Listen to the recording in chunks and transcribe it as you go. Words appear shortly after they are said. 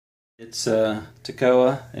It's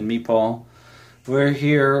Takoa and me, Paul. We're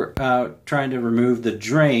here trying to remove the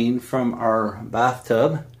drain from our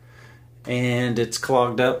bathtub, and it's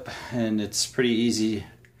clogged up, and it's pretty easy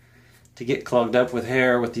to get clogged up with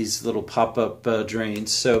hair with these little pop-up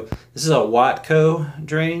drains. So this is a Watco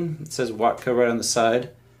drain. It says Watco right on the side.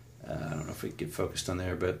 I don't know if we can get focused on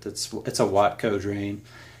there, but it's a Watco drain.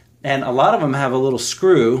 And a lot of them have a little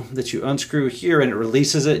screw that you unscrew here and it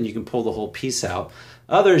releases it and you can pull the whole piece out.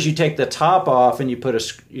 Others, you take the top off and you put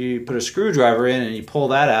a screwdriver in and you pull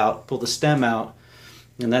that out, pull the stem out,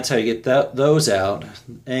 and that's how you get those out.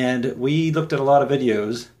 And we looked at a lot of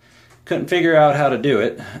videos, couldn't figure out how to do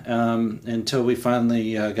it until we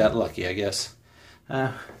finally got lucky, I guess.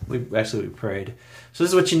 We prayed. So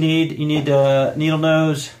this is what you need. You need a needle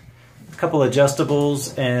nose, a couple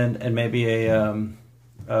adjustables, and maybe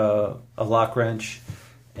a lock wrench.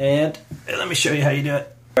 And let me show you how you do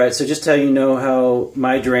it. Alright, so just how you know how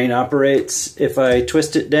my drain operates, if I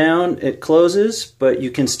twist it down, it closes, but you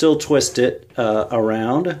can still twist it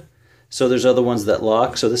around. So there's other ones that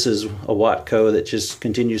lock. So this is a Watco that just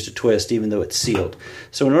continues to twist even though it's sealed.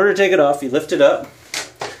 So in order to take it off, you lift it up,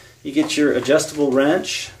 you get your adjustable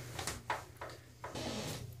wrench.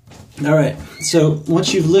 Alright, so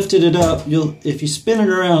once you've lifted it up, if you spin it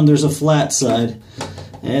around, there's a flat side.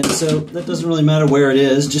 And so that doesn't really matter where it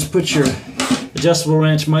is, just put your adjustable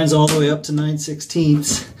wrench, mine's all the way up to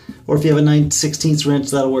 9/16, or if you have a 9/16 wrench,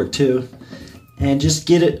 that'll work too. And just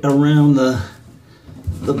get it around the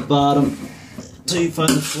bottom until you find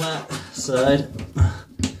the flat side.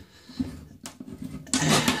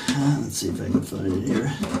 Let's see if I can find it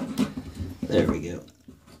here. There we go.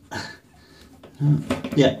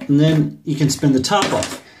 Yeah, and then you can spin the top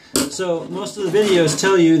off. So most of the videos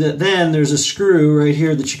tell you that then there's a screw right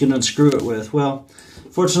here that you can unscrew it with. Well,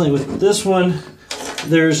 fortunately with this one,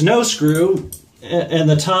 there's no screw in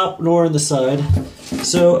the top nor in the side.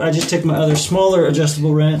 So I just take my other smaller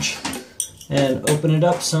adjustable wrench and open it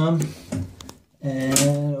up some,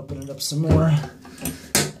 and open it up some more.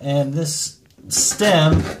 And this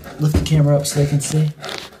stem, lift the camera up so they can see.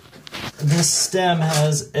 This stem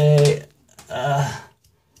has a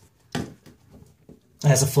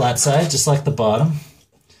flat side, just like the bottom.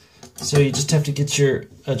 So you just have to get your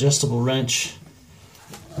adjustable wrench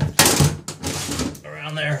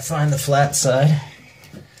around there, find the flat side.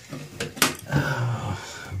 Oh,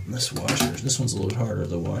 this one's a little harder.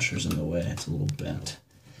 The washer's in the way. It's a little bent.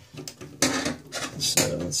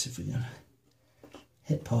 So let's see if we can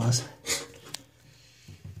hit pause.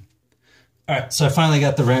 Alright, so I finally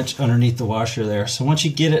got the wrench underneath the washer there. So once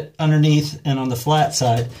you get it underneath and on the flat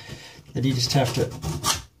side, then you just have to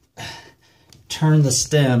turn the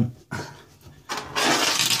stem.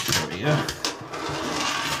 There we go.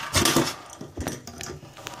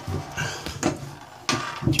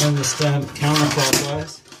 Turn the stem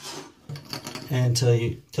counterclockwise until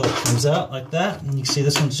it comes out like that. And you can see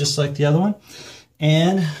this one's just like the other one.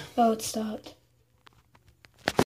 And oh, it stopped.